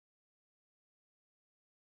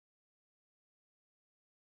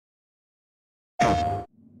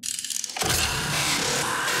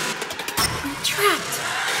Trapped.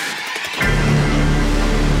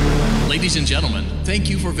 Ladies and gentlemen, thank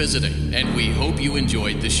you for visiting, and we hope you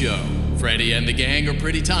enjoyed the show. Freddy and the gang are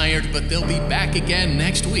pretty tired, but they'll be back again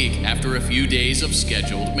next week after a few days of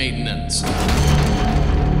scheduled maintenance.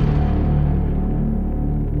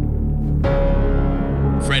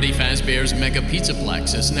 Freddy Fazbear's Mega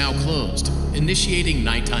Pizzaplex is now closed, initiating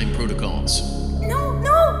nighttime protocols. No,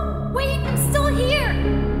 no! Wait, I'm still here!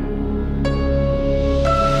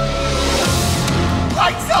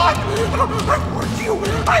 Lights on! I warned you!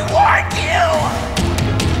 I warned you!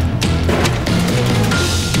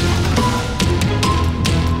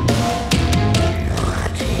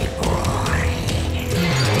 Naughty boy.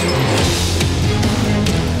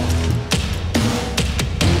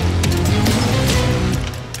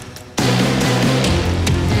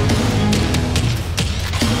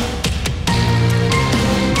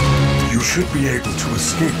 You should be able to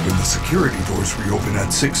escape when the security doors reopen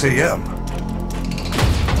at 6 a.m.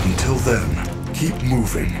 Until then, keep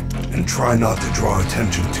moving and try not to draw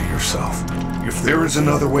attention to yourself. If there is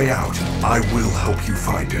another way out, I will help you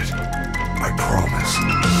find it. I promise.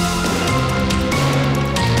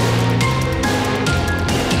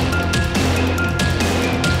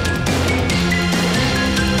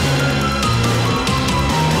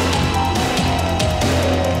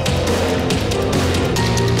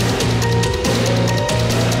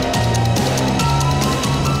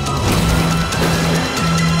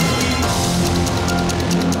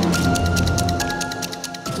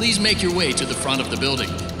 Please make your way to the front of the building,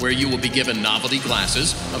 where you will be given novelty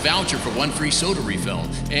glasses, a voucher for 1 free soda refill,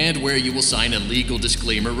 and where you will sign a legal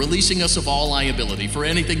disclaimer releasing us of all liability for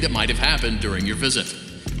anything that might have happened during your visit.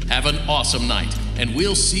 Have an awesome night, and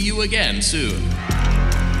we'll see you again soon.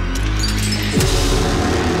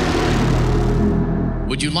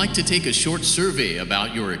 Would you like to take a short survey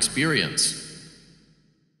about your experience?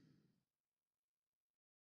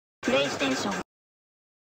 PlayStation.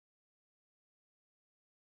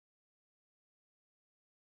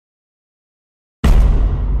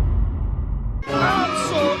 I'm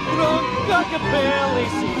so drunk, I can barely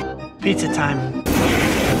see. Pizza time.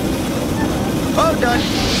 Oh, done.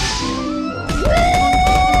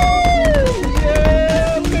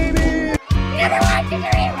 Yeah,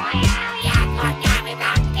 baby!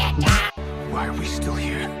 Why are we still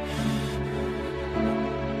here?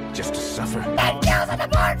 Just to suffer? On the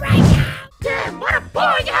board right now! Damn, what a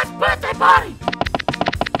boring-ass birthday party!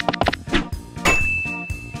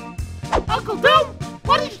 Uncle Doom,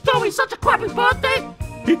 why did you throw me such a crappy birthday?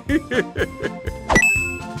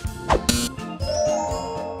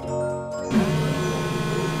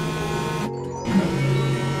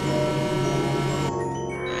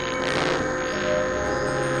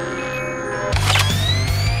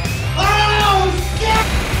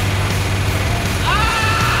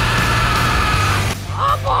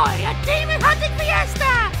 Oh boy, a demon hunting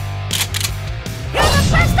fiesta! You're the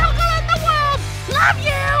best uncle in the world! Love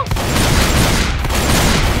you!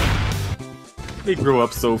 They grow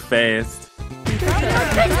up so fast.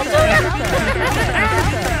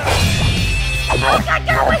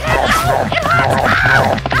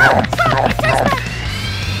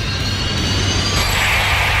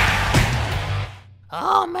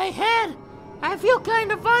 Oh, my head! I feel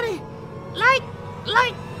kind of funny. Like...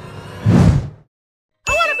 I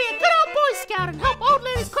want to be a good old Boy Scout and help old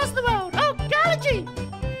ladies cross the road. Oh, golly gee!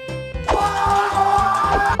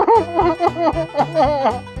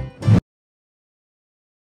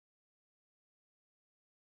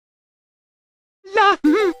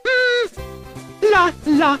 La,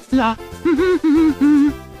 la, la.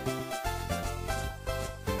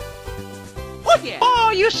 Oh, yeah.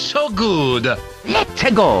 Oh, you're so good. Let's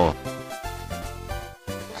go.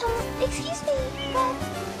 Excuse me,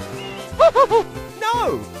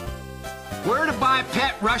 No! Where to buy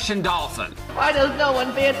pet Russian dolphin? Why does no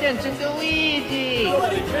one pay attention to Luigi?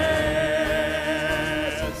 Nobody cares.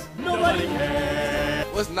 Nobody cares.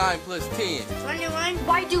 What's 9 plus 10? 21.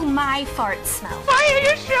 Why do my farts smell? Why are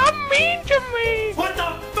you so mean to me? What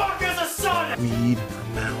the fuck is a soda? Weed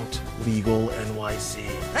amount legal NYC.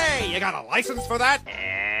 Hey, you got a license for that?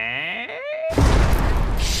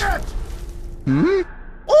 Shit! Hmm?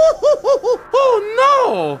 Oh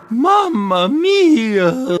no! Mamma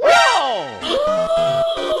mia! No!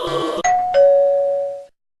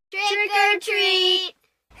 Trick or treat!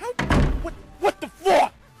 What the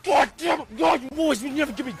fuck? God damn it! God, you boys will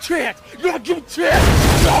never give me a chance! You never give me a chance!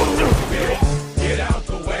 Bitch, get out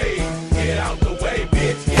the way! Get out the way,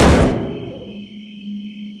 bitch!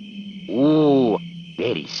 Ooh,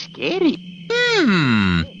 very scary.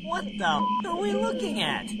 What the f are we looking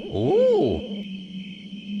at? Oh.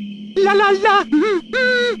 La la la.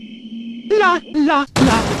 La la la.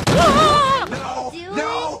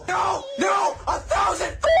 No!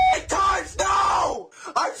 1,000 times no!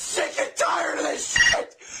 I'm sick and tired of this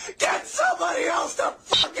shit! Get somebody else to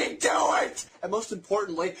fucking do it! And most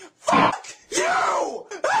importantly, fuck you!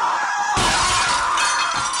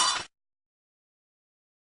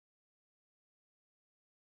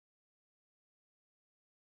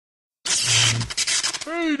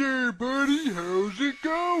 Hey there, buddy. How's it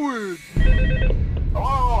going?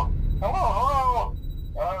 Hello?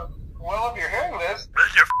 Well, if you're hearing this...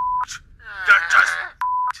 Just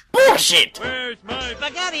Bullshit! Where's my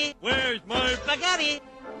spaghetti? Where's my spaghetti?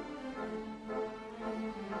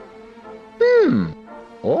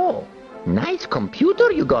 Oh, nice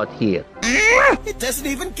computer you got here. It doesn't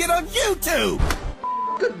even get on YouTube!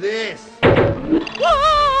 Look at this.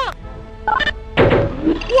 Whoa!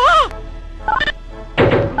 Whoa!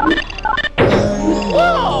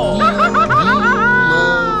 Whoa!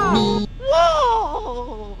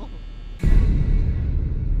 Whoa!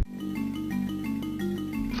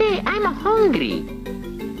 Say, I'm hungry.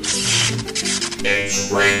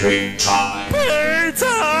 It's raping time!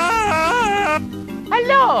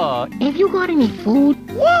 Hello, have you got any food?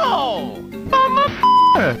 Whoa!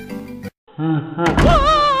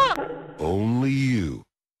 Only you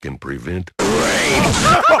can prevent rape.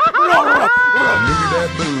 Give me that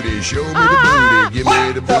booty, show me the booty, give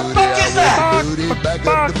me the booty, I want the booty, back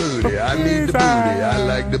up the booty, I need the booty, I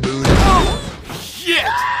like the booty. Shit!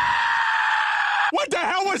 What the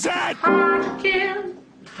hell was that? Hide your kids,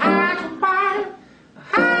 hide your wife,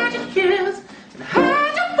 hide your kids,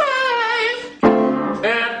 hide your wife,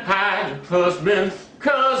 and hide your husband,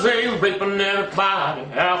 'cause they raping everybody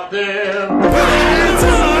out there.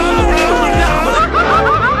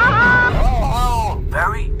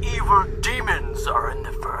 Very evil demons are in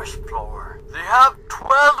the first floor. They have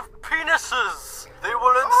 12 penises. They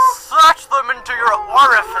will insert them into your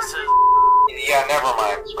orifices. Yeah, never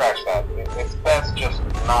mind. Scratch that. It's best just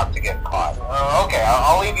not to get caught. Okay,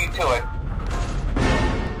 I'll leave you to it.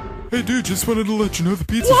 Hey dude, just wanted to let you know the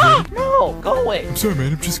pizza's ready. No, go away. I'm sorry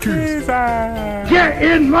man, I'm just curious. Get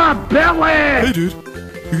in my belly! Hey dude,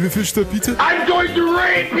 you gonna finish that pizza? I'm going to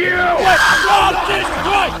rape you! Oh, Jesus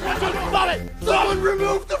Christ! Stop it! Someone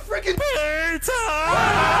remove the freaking Pizza!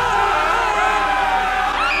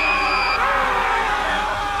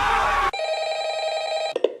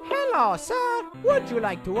 Hello, sir. Would you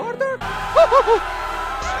like to order?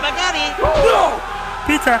 Spaghetti! No!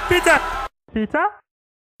 Pizza, pizza, pizza,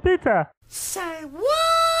 pizza. Say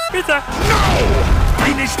what? Pizza! No!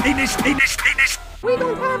 Finish! We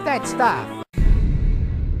don't have that stuff.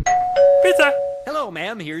 Pizza! Hello,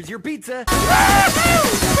 ma'am. Here's your pizza. Pizza!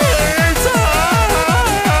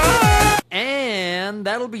 And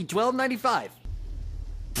that'll be $12.95.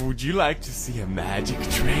 Would you like to see a magic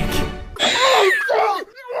trick?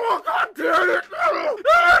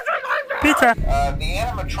 Pizza. The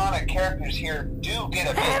animatronic characters here do get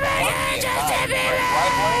a bit quirky at times,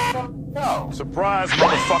 right? No. Surprise,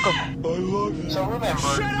 motherfucker! I love you. So remember,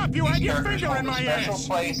 Shut up! You had these your characters finger in hold a my special ass!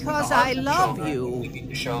 place in the Because hearts I of love children. you. We need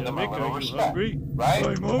to show them a little Are you respect, hungry? right?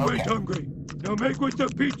 I'm always Okay. hungry. Now make with the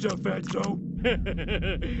pizza, fatso.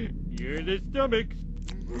 You're the stomach.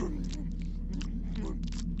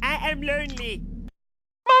 I am lonely.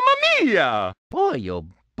 Mamma mia! Boy, oh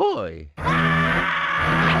boy.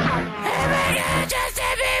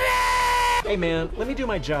 Hey, man, let me do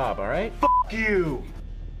my job, all right? You.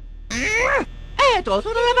 Eto,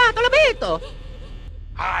 sono lavato l'abito.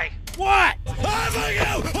 Hi. What? Oh my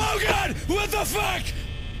God! Oh God! What the fuck?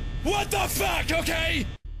 What the fuck? Okay.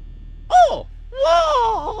 Oh,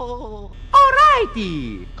 whoa.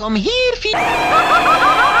 Alrighty. Come here,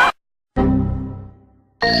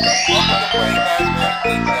 Welcome to Freddy Fazbear's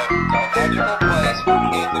Pizza, a magical place where we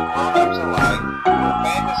game the grown-ups alike, where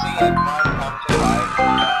fantasy and fun come to life.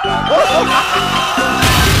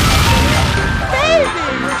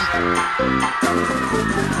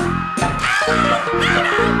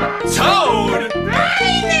 Toad. My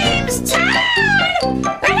name's Toad!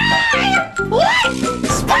 And I like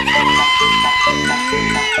spaghetti!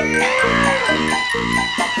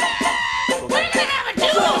 We're gonna have a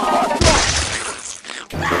duel!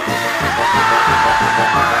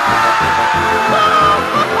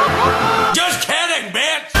 Just kidding,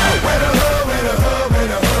 bitch.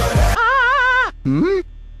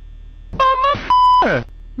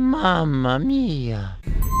 Mamma mia.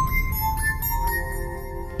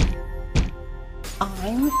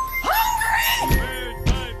 I'm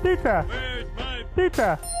Pizza,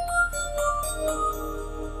 pizza.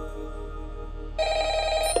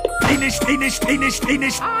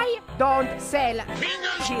 Finish. I don't sell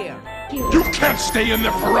here. you. You can't stay in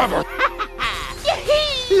there forever.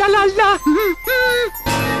 La la la.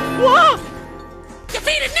 What?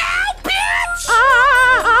 Defeated now, bitch!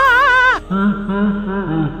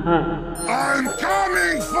 I'm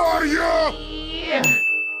coming for you!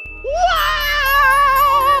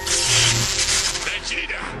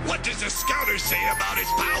 Vegeta, what does the scouter say about his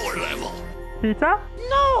power level? Pizza?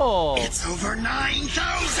 No. It's over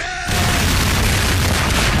 9,000!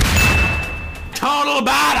 Total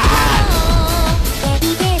badass!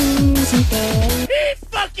 He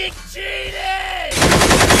fucking cheated!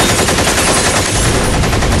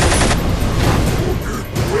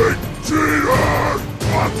 Cheater!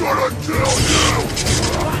 I'm gonna kill you!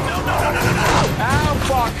 Oh,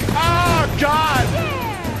 fuck. Oh, God.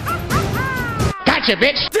 Gotcha,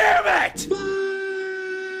 bitch! Damn it!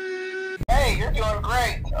 Hey, you're doing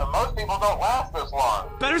great. Most people don't last this long.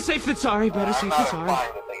 Better safe than sorry. Better safe than sorry. I'm not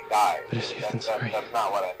implying that they died. Better safe than sorry. That's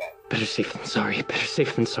not what I meant. Better safe than sorry. Better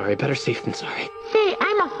safe than sorry. Better safe than sorry. Say,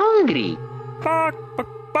 I'm hungry. Bark, bark,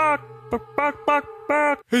 bark, bark, bark, bark,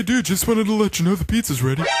 bark. Hey dude, just wanted to let you know the pizza's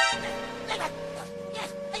ready.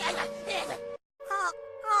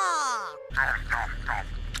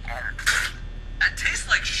 That tastes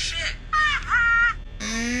like shit.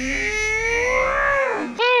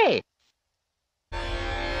 Hey!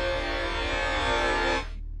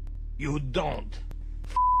 You don't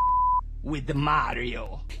with the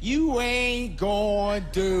Mario. You ain't gonna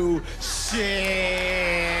do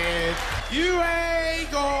shit. You ain't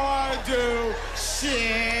gonna do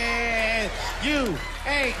shit. You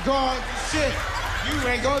ain't gonna do shit. You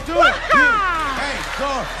ain't gonna do it. You ain't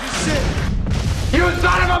gonna do shit. You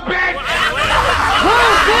son of a bitch!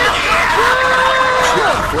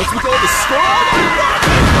 What's with all the squad?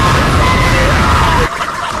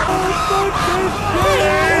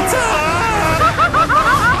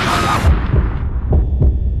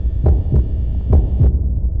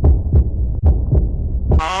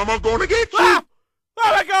 I'm gonna get you! Ah!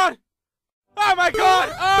 Oh my god! Oh my god!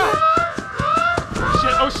 Oh!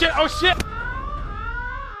 Shit, oh shit, oh shit!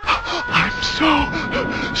 I'm so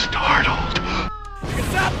startled.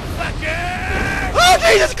 What's up, fucker? Oh,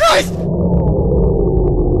 Jesus Christ!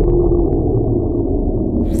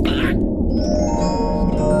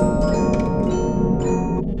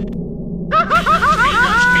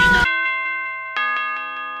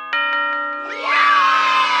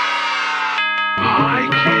 My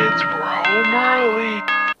kids were home early.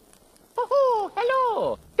 Oh,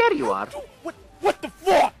 hello. There you are. What the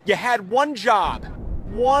fuck? You had one job.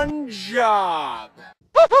 One job.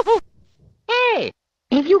 Hey!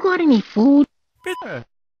 Have you got any food?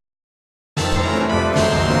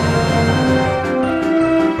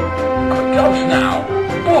 Ghost now.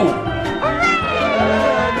 Boom.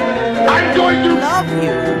 I'm going to Love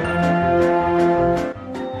you.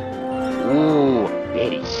 Ooh,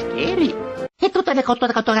 very scary. E tutte le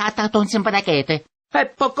cotture catturate non si imparachete. E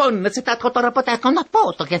pocon si sta cotturapote con un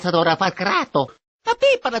apposto che si dovrà far creato. La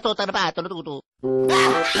pipa la tua tarbato, tu.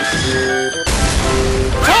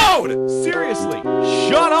 Toad! Seriously,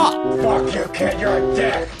 shut up! Fuck you, kid, you're a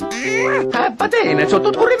dick! Va bene,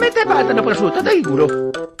 sotto tu rimette parte la prosciutta, dai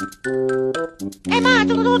duro. Ma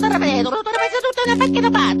tu te la vedo, tu la vedo tutta una pacchia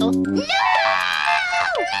da pato.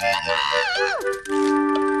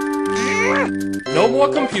 No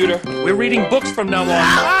more computer. We're reading books from now on.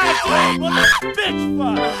 Ah, dude, what the bitch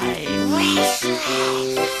fuck?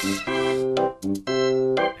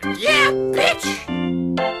 Yeah, bitch.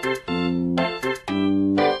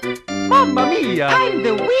 Mamma mia! I'm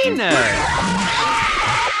the winner!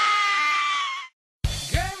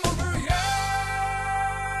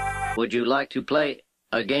 Would you like to play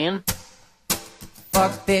again?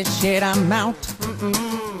 Fuck this shit, I'm out.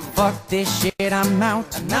 Fuck this shit, I'm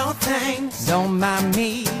out. No thanks. Don't mind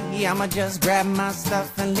me. I'ma just grab my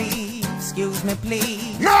stuff and leave. Excuse me,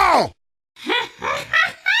 please. No!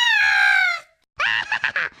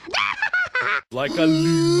 Like a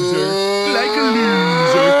loser. Like a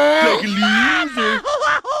loser. Like a loser.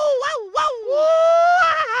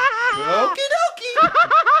 Okie dokie.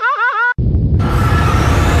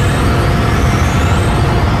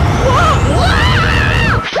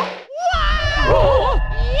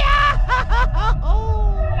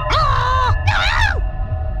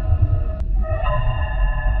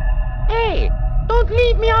 Hey, don't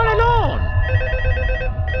leave me all alone!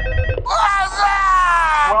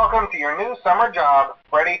 Welcome to your new summer job,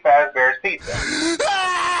 Freddy Fazbear's Pizza.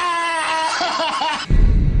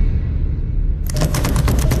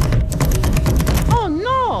 Oh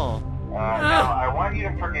no! Now, I want you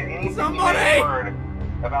to forget anything you may have heard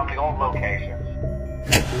about the old locations.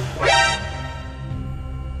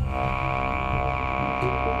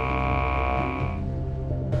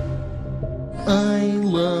 I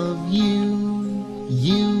love you,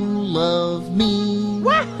 you love me.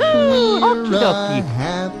 Wahoo! We're Okie dokie. a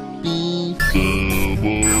happy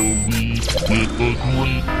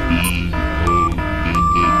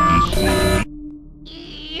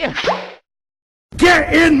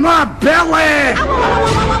Get in my belly!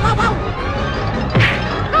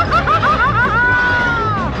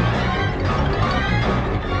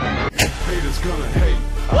 Haters gonna hate.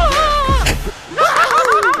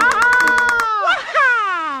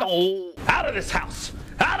 Oh, out of this house!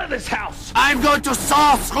 Out of this house! I'm going to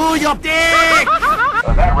screw your dick!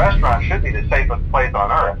 That restaurant should be the safest place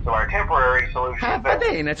on Earth, so our temporary solution is Va this.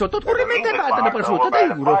 bene, sotto There's a puramente music fatto da box prosciutto, over by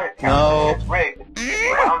the sicuro. fire company. It's rigged.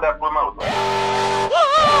 Wound up remotely.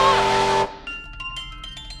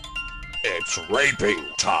 It's raping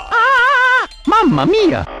time. Mamma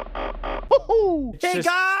mia! Hey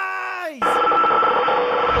guys!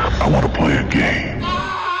 I want to play a game.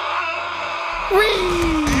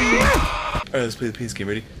 Alright, let's play the penis game.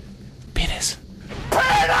 Ready? Penis.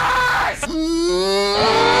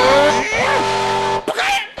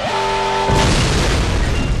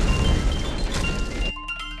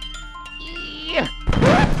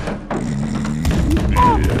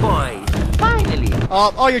 Oh boy! Finally!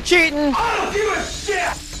 Oh, you're cheating!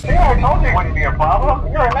 See, I told you it wouldn't be a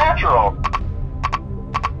problem. You're a natural.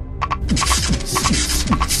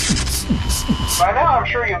 By now, I'm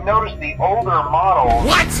sure you've noticed the older model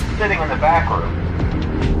sitting in the back room.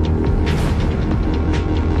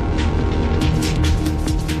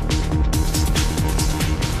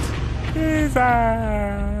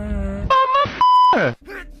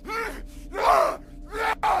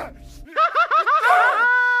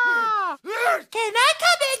 Can I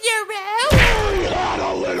come in your room? Not a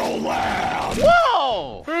little loud.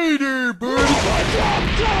 Whoa! Hey there, buddy.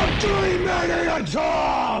 Top 3 men in a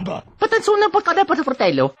tub. Attenzione, un po' cadere per il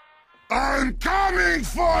fratello. I'm coming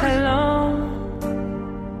for you. Hello,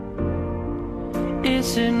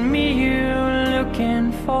 is it me you're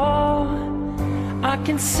looking for? I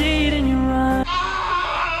can see it in your eyes.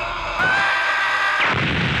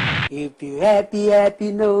 If you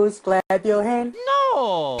happy nose, clap your hand.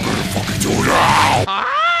 No! Do now.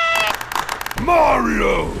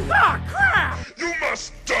 Mario. Ah, crap! You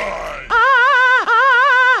must die.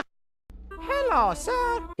 Hello,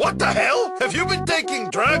 sir. What the hell? Have you been taking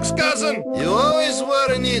drugs, cousin? You always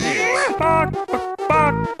were an idiot.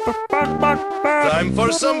 Time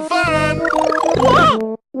for some fun.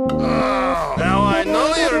 Now I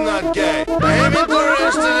know you're not gay. I am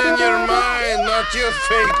interested in your mind, not your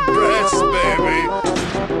fake breasts, baby.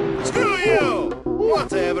 Screw you.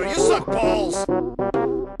 Whatever, you suck balls.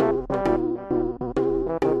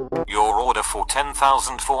 Your order for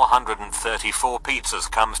 10,434 pizzas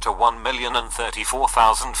comes to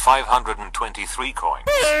 1,034,523 coins.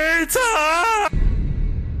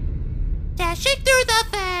 Dashing through the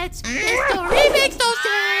fence. It's the remix, no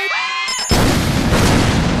shit.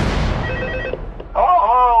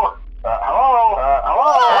 Hello? Hello?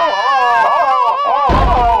 Hello?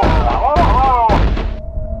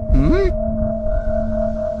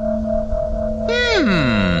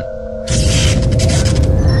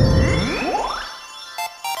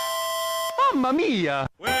 Mamma mia!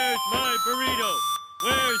 Where's my burrito?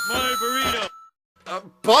 Where's my burrito?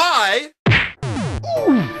 Bye!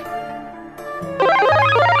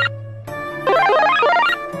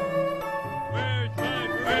 Where's my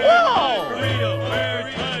burrito? Whoa! Burrito?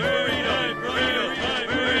 Where's my burrito? Burrito? My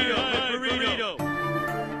burrito? My burrito?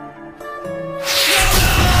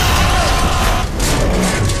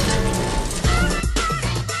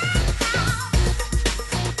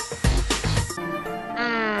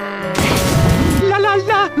 La la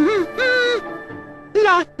la!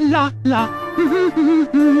 La la la!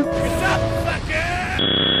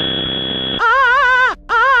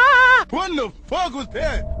 What the fuck was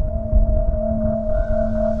that?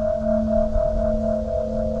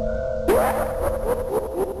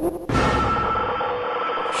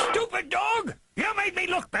 Stupid dog! You made me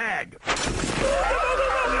look bad!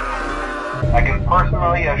 I can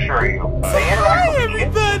personally assure you, they interact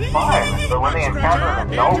with kids fine, but when they encounter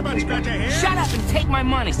an adult, they Shut up and take my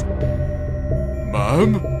money.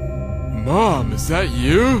 Mom? Mom, is that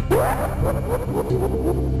you? Who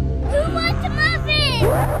wants a muffin?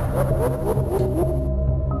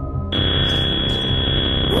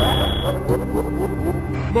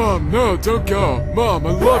 Mom, no, don't go. Mom,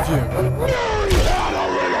 I love you.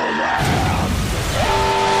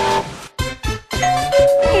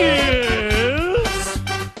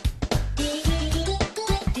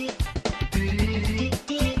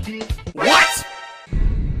 What?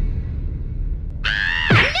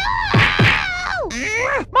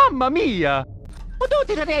 Mamma mia!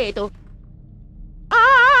 tutti da dentro.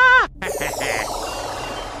 Ah!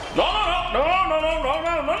 No!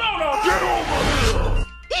 Get over here!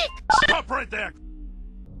 Stop right there!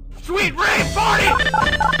 Sweet rave party! Oh,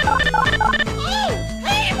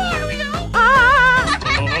 hey, Mario!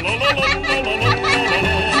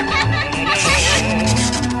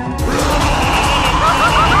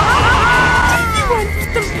 You want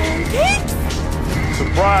some pancakes?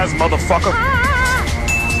 Surprise, motherfucker!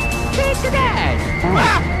 Take that! Oh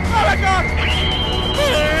my god!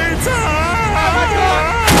 Pizza! Oh my god!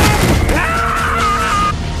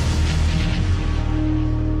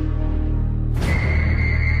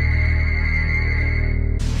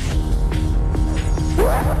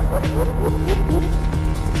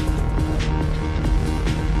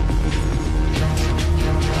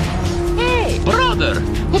 Hey, brother!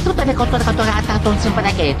 E tutte le cottorate con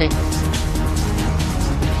spaghetti.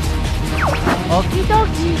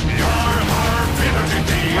 Okidoki.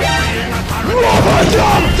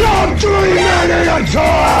 Dump 3 men in a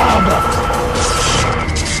tub!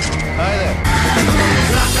 Hi there.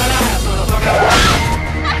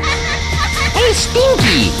 Hey,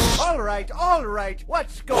 Stinky! All right,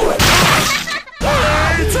 what's going on?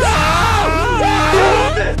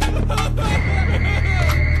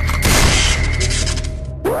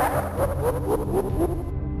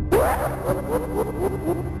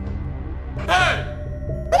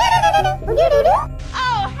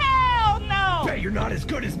 Oh, hell no! Bet you're not as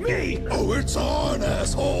good as me! Oh, it's on,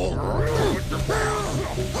 asshole!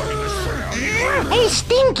 Hey,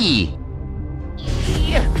 Stinky!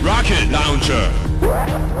 Rocket launcher!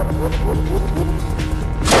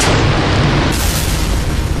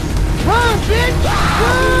 Run, bitch!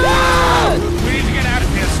 Run! We need to get out of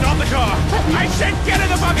here. Stop the car! I said get in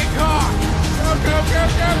the fucking car! Go!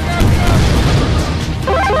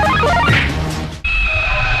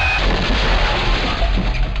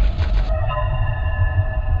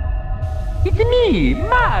 It's me,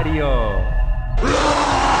 Mario!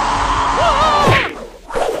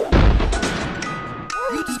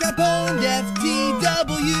 You just got boned,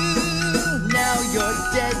 FTW. Now you're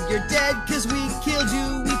dead, cause we killed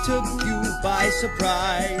you. We took you by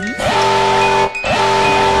surprise.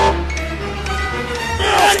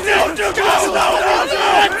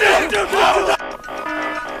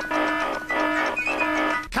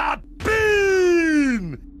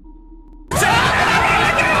 Kabim!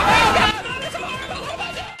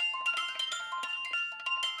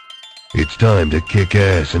 It's time to kick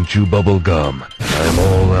ass and chew bubble gum. I'm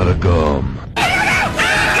all out of gum.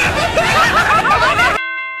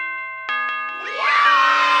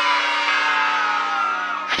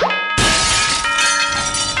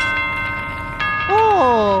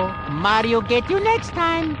 Oh, Mario get you next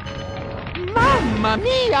time. Mamma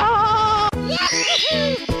mia!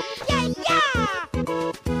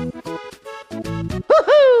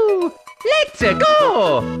 Woohoo! Let's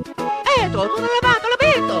go! Eto, sono lavato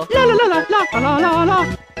l'abito! La la la la la la la la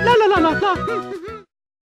la la la la la.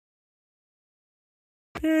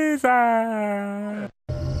 Pizza!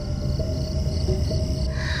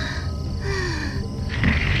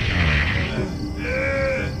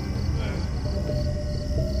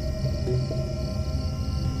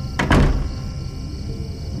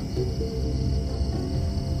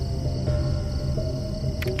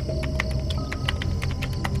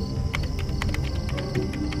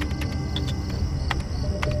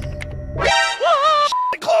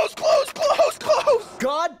 Close!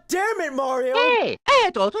 God damn it, Mario! Ehi,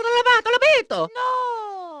 Eto, sono lavato l'abito!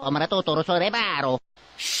 No! Come tutto lo so reparo.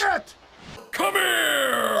 Shit! Come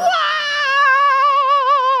here!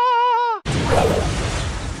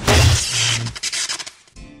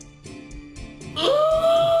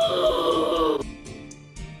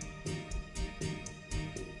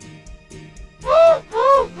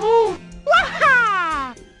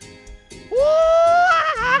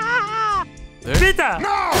 Pizza!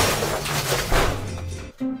 No!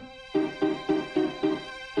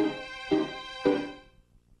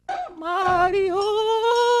 Mario!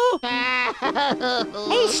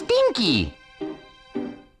 Hey, Stinky!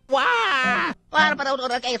 Wow! I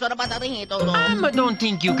don't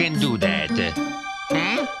think you can do that.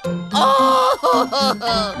 Huh? Oh!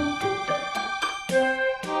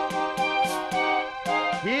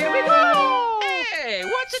 Here we go! Hey,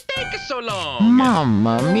 what's it taking so long?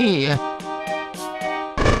 Mamma mia!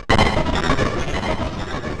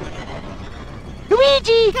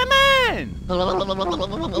 Luigi, come on!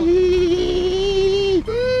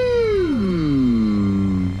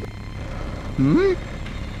 Hmm?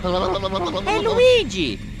 Hey,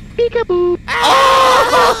 Luigi! Peekaboo!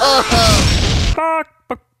 Bark,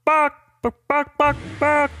 bark, bark, bark, bark, bark,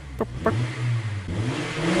 bark, bark.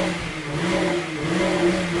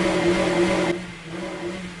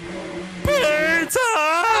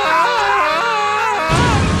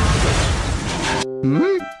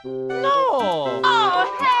 Hmm? No! Oh,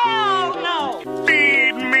 hell no!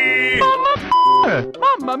 Feed me!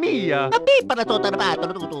 Mamma mia! La pipa na to,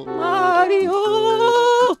 tarbato. Mario!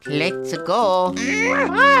 Let's go!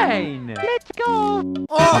 Fine! Let's go!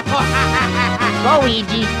 Oh. Go,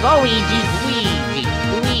 Luigi! Go, Luigi! Luigi!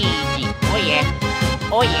 Luigi! Oh yeah!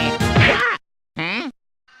 Oh yeah! Huh?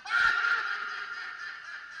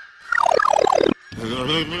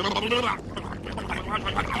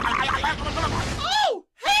 Oh!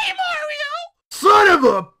 Hey, Mario! Son of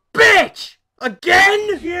a bitch!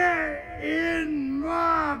 Again? Get in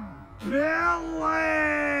my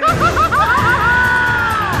belly!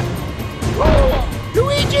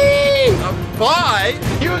 Luigi! Bye!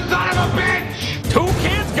 You son of a bitch! 2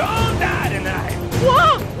 kids gone die tonight!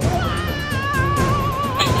 Whoa!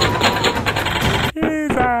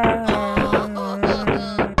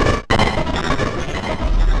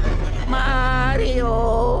 Mario!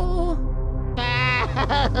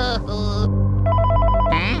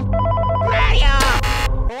 Mario!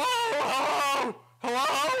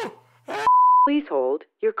 Please hold.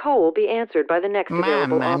 Your call will be answered by the next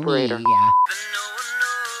available Mamma operator. mia!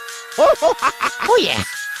 Oh yeah!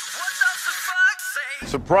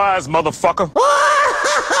 Surprise, motherfucker!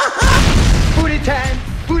 Booty time!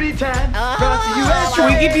 Booty time! Brought to you as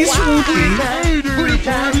Sweetie Sweetie! Booty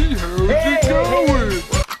time! Hey, hey.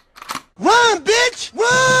 Run, bitch!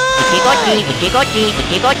 Run! Kigochi!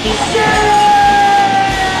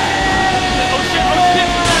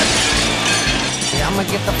 I'ma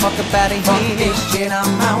get the fuck up out of here. This shit,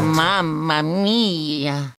 I'm out. Mamma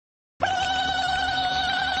mia!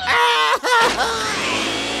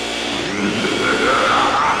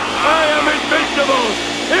 I am invincible!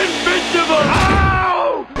 Invincible!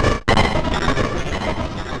 Ow!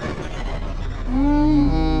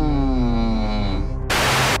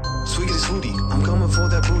 Sweetie Sweetie, I'm coming for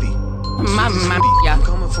that booty. Mamma mia! I'm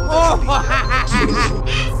coming for that booty.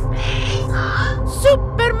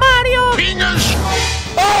 Super Mario! Penis!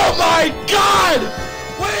 Oh my god!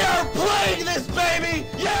 We are playing this, baby!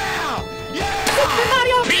 Yeah! Yeah! Super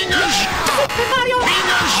Mario! Penis! Super Mario!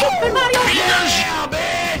 Penis! Super Mario! Penis! Yeah,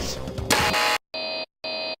 bitch!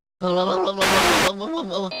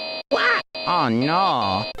 Oh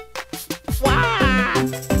no!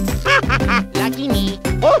 Lucky me!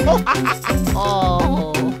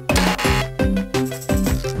 Oh!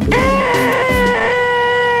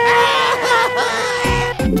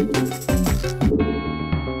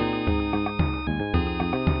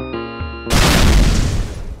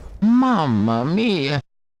 Mamma mia!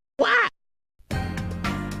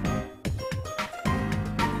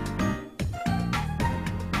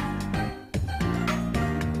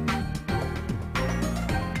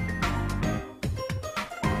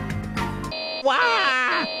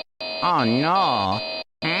 Oh no!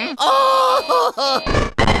 Huh? Oh!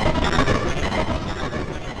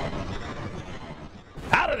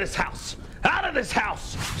 Out of this house! Out of this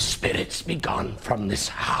house! Spirits be gone from this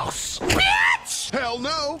house. Bitch! Hell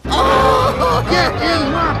no! Oh! Get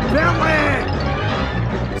in my belly!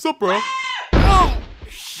 What's up, bro? Oh!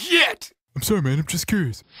 Shit! I'm sorry, man. I'm just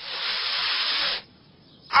curious.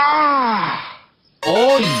 Ah!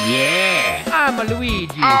 Oh yeah! I'm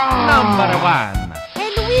Luigi, number 1.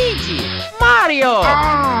 Hey Luigi! Mario!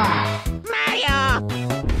 Mario!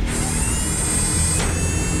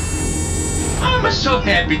 I'm so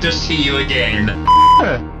happy to see you again.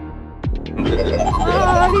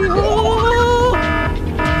 Mario!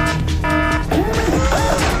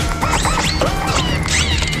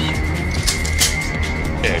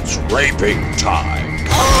 It's raping time.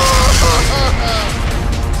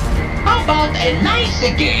 How about a nice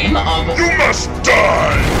game of... You must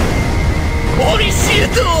die!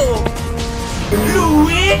 Orishito!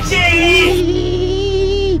 Luigi!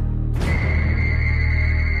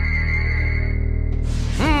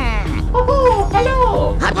 Oh,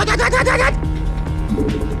 hello!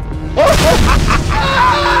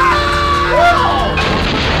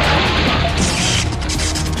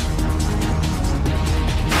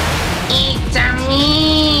 It's me!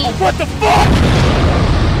 What the fuck?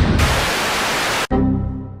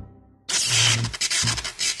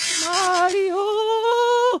 Mario!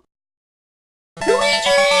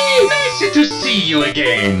 Luigi! Nice to see you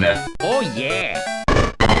again. Oh yeah!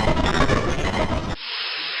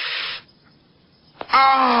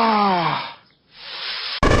 Ah!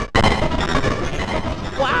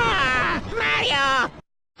 Mario!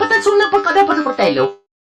 Patazzuna porca da fratello.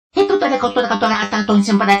 E tutta le cotture catturate tanto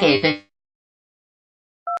insieme a rachete.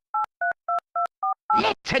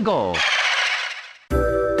 Let's go!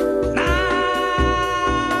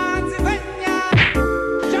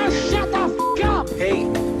 Just shut the f*** up! Hey,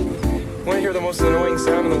 wanna hear the most annoying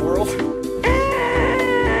sound in the world?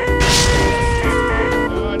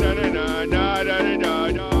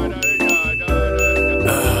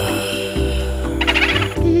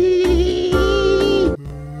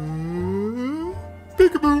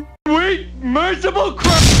 Peekaboo! Wait! Merciful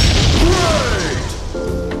crap!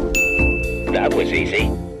 That was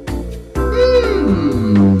easy.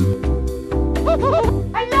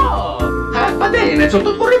 Hello! Va bene,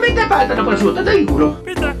 sotto corrente fatta una prosciutta da culo.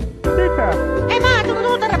 Pizza! Pizza! Ma tu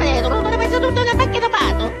non te la vedo, non te la penso tutto nella macchina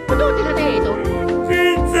pato. Ma tu te la vedo.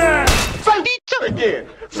 Pizza! Say pizza again!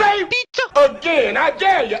 Say pizza again! I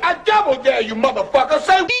dare you! I double dare you, motherfucker!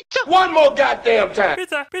 Say pizza one more goddamn time!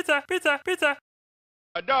 Pizza! Pizza! Pizza! Pizza!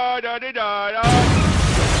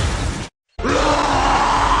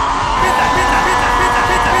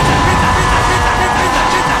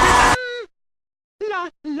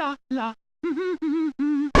 La.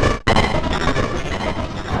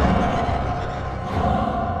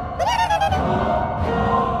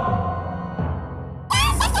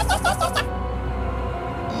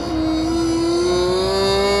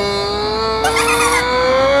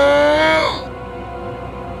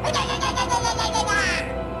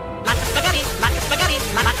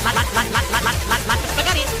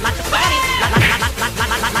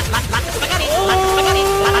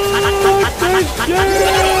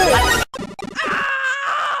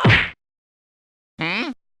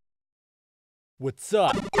 What's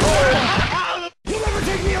up? You'll never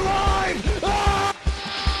take me alive!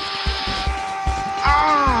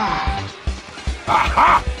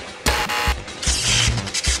 Aha!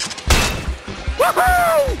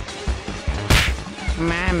 Woohoo!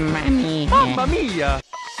 Mamma mia! Mamma mia!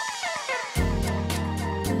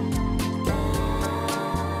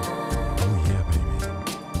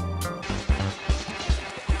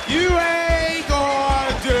 You ain't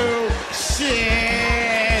gonna do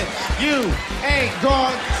shit. You ain't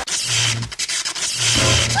gonna.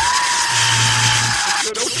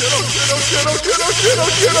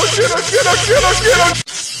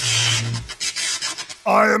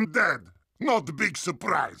 I am dead. Not a big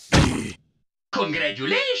surprise.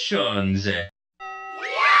 Congratulations!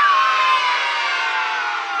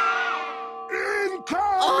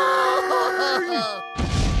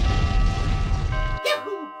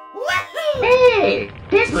 Hey,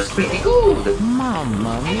 this was pretty good.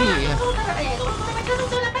 Mamma mia.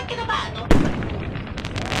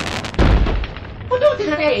 Non te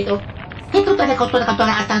la vedo. E tutte le cotture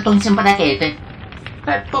catturate tanto in simpadachete.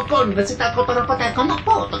 E poi si sta cottando poter con la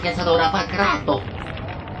foto che sarà ora pagato.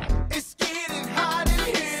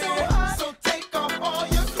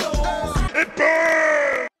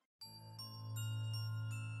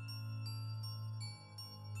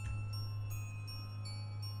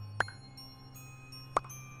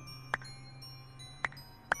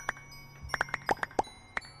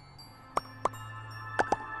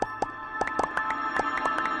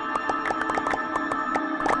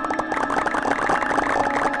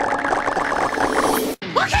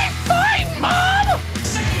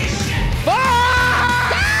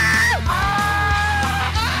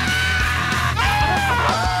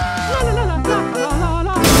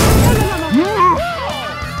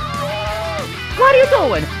 What are you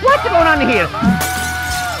doing? What's going on here?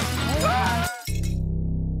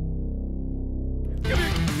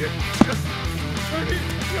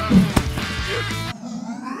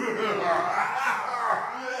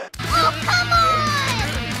 Oh, come on!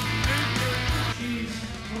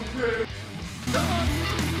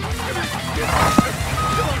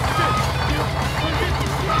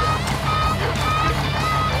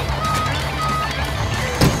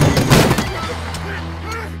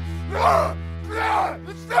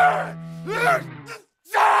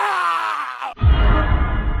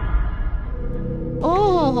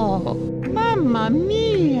 Oh, mamma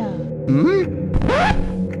mia!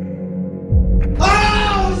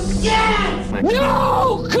 Oh, shit!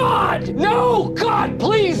 No, God! No, God,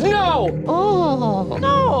 please, no! Oh,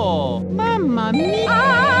 no! Mamma mia!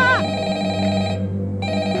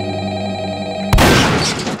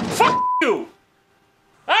 Fuck you!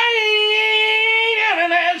 I ain't having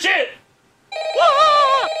that shit!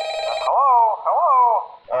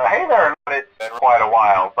 Hey there, it's been quite a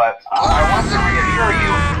while, but I want to reassure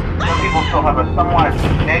you, some people still have a somewhat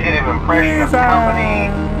negative impression of the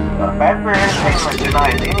company. Fazbear Entertainment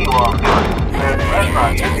denies any wrongdoing. The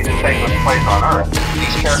restaurant is the safest place on Earth.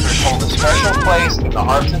 These characters hold a special place in the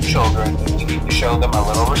hearts of children, and we need to show them a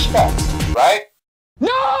little respect, right?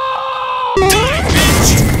 No!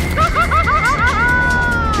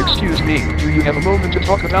 me. Do you have a moment to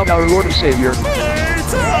talk about our Lord and Savior? Stop!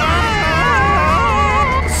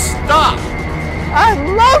 I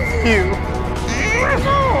love you!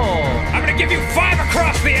 I'm gonna give you 5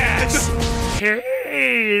 across the ass!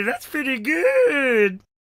 Hey, that's pretty good.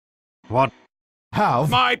 What? How?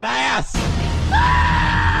 My ass!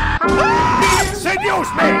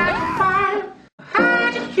 Seduce me!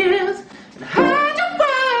 Hide your kids, and hide your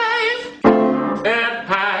wife, and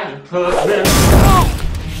hide your husband. Oh,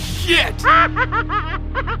 shit!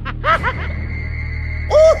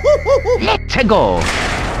 Let's go!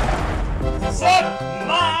 Suck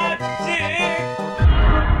my dick!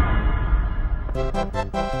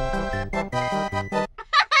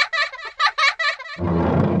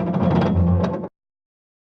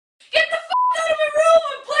 Get the f*** out of my room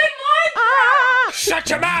and play Minecraft! Shut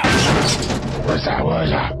your mouth! What's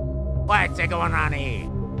that? What's going on here?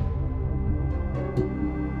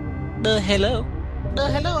 Hello?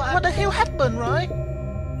 Hello? What the hell happened, right?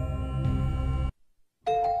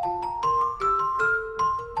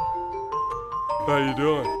 How you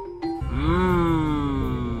doing?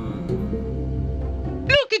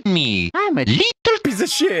 Look at me! I'm a little Piece of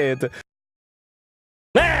shit!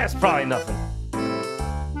 That's probably nothing.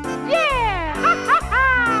 Yeah! Ha ha ha!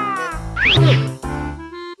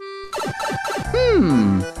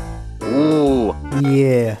 Ooh.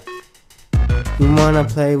 Yeah. You wanna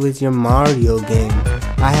play with your Mario game?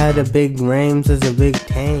 I had a big Rames as a big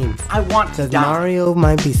tame. I want to Cause die. Mario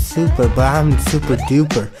might be super, but I'm super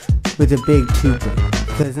duper with a big tuber.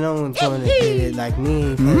 Cause no one's gonna hit it like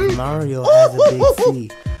me, cause Mario has a big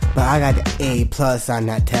C. But I got the A+ on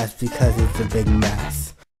that test because it's a big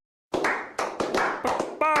mess.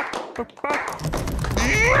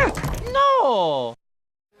 No!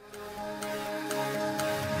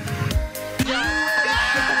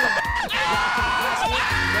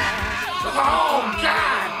 Oh,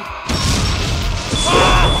 God!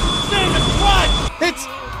 It's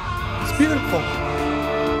beautiful.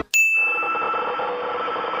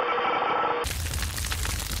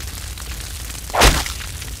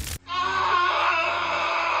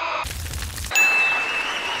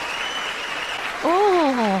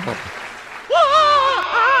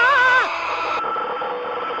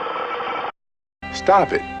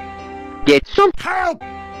 Stop it. Get some Help!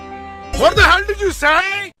 What the hell did you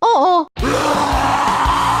say? Oh.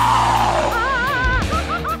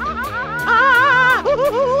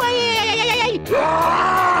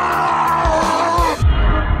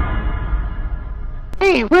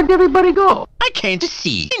 Hey, where'd everybody go? I can't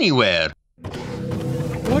see anywhere.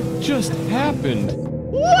 What just happened?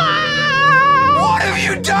 What have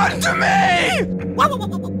you done to me?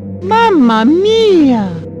 Mamma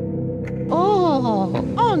mia! Oh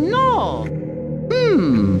no!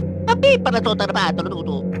 Tapi para to tarbato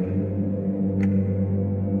luto.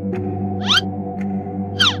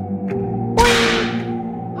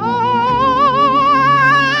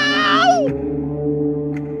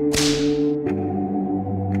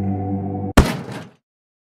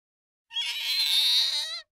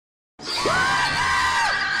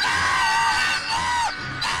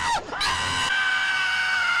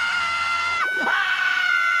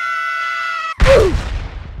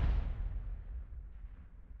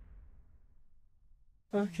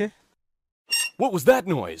 Okay. What was that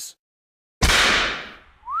noise?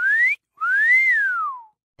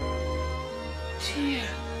 Dear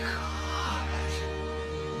God.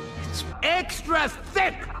 It's extra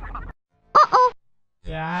thick!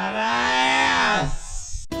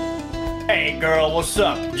 Hey girl, what's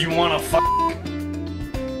up? You wanna fuck?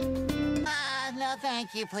 No,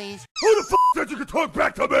 thank you, please. Who the f said you could talk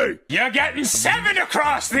back to me? You're getting 7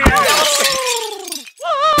 across the ass!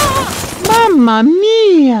 Mamma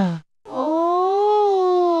mia! Oh,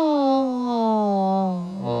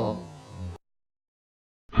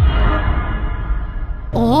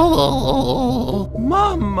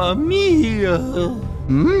 mamma mia!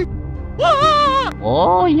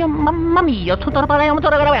 Oh, yeah, mamma mia! Tutto parliamo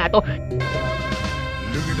tutto gravato.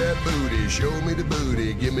 Look at that booty, show me the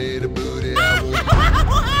booty, give me the booty.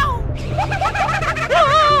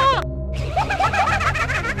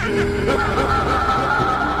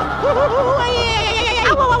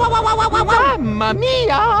 Mamma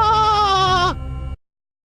mia!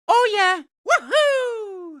 Oh yeah!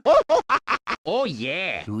 Woohoo! Oh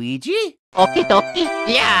yeah! Luigi? Okie dokie!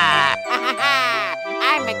 Yeah!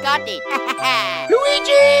 I'm a gotti.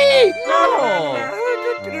 Luigi! No!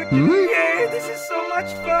 Yeah, this is so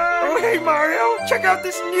much fun! Oh, hey Mario, check out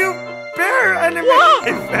this new bear animation I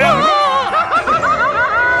found!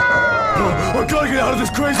 I gotta get out of this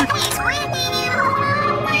crazy.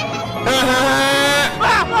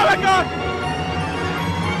 Oh my god!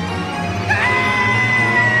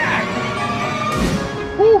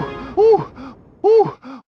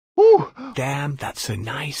 Damn, that's a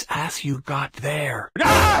nice ass you got there.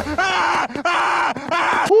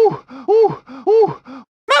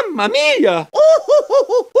 Mamma mia!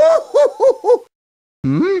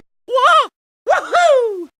 Hmm?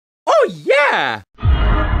 Woohoo! Oh yeah!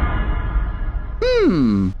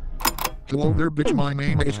 Hello there, bitch. My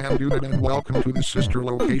name is Hamdunet, and welcome to the Sister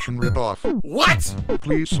Location ripoff. What?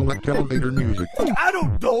 Please select elevator music. I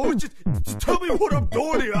don't know. Just tell me what I'm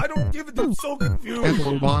doing here. I don't give it. I'm so confused.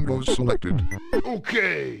 Hello, bongos selected.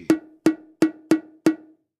 Okay.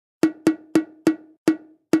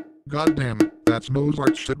 Goddamn, that's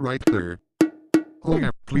Mozart shit right there. Oh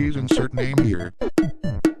yeah, please insert name here.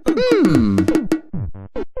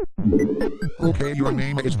 Okay, your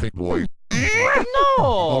name is Thick Boy. No!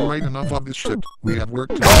 Alright, enough of this shit. We have work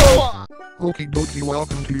to do. Okie dokie,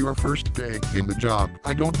 welcome to your first day in the job.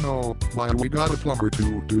 I don't know why we got a plumber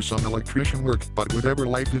to do some electrician work, but whatever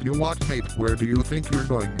life did you want, mate, where do you think you're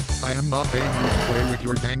going? I am not paying you to play with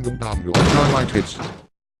your dangle dongle. Not my tits.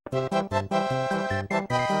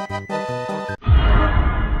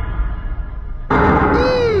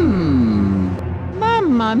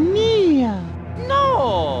 Mamma mia!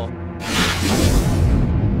 No!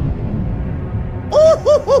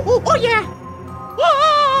 Oh yeah!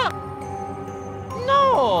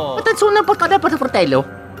 No! Attenzione, non portare per fratello!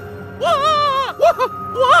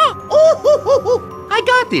 I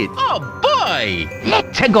got it! Oh boy!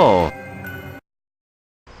 Let's go!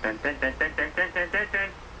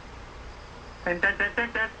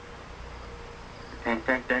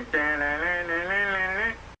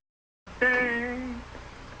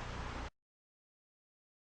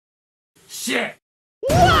 Shit!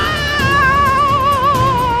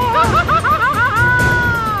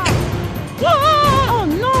 Oh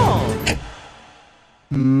no!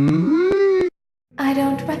 I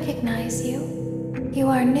don't recognize you. You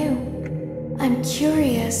are new. I'm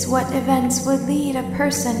curious what events would lead a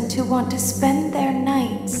person to want to spend their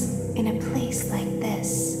nights in a place like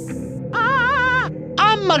this.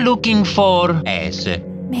 I'm looking for S.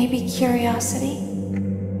 Maybe curiosity?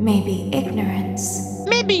 Maybe ignorance?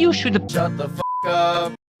 Maybe you should Shut the f***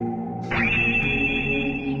 up.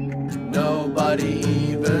 Nobody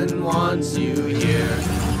even wants you here.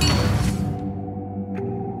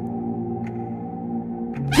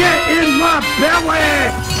 Get in my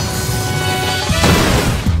belly!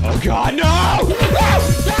 Oh god, no!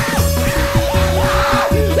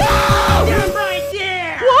 Get right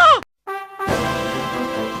there!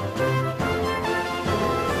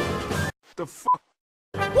 The fuck?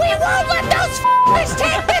 We won't let those f***ers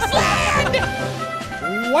take this land!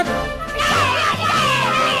 What?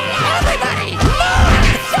 Everybody,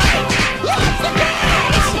 move! Fight! Lots of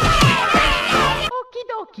guns! Okie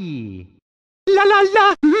dokie. La la la.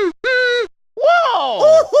 Whoa!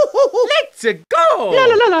 Let's go! La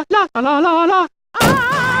la la la la la la la.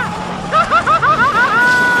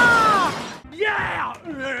 Yeah!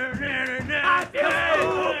 I feel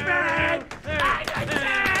stupid!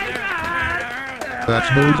 That's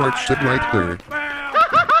Mozart shit right there.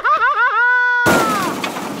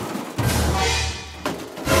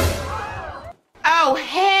 Oh,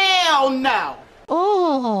 hell no!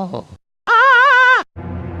 Oh.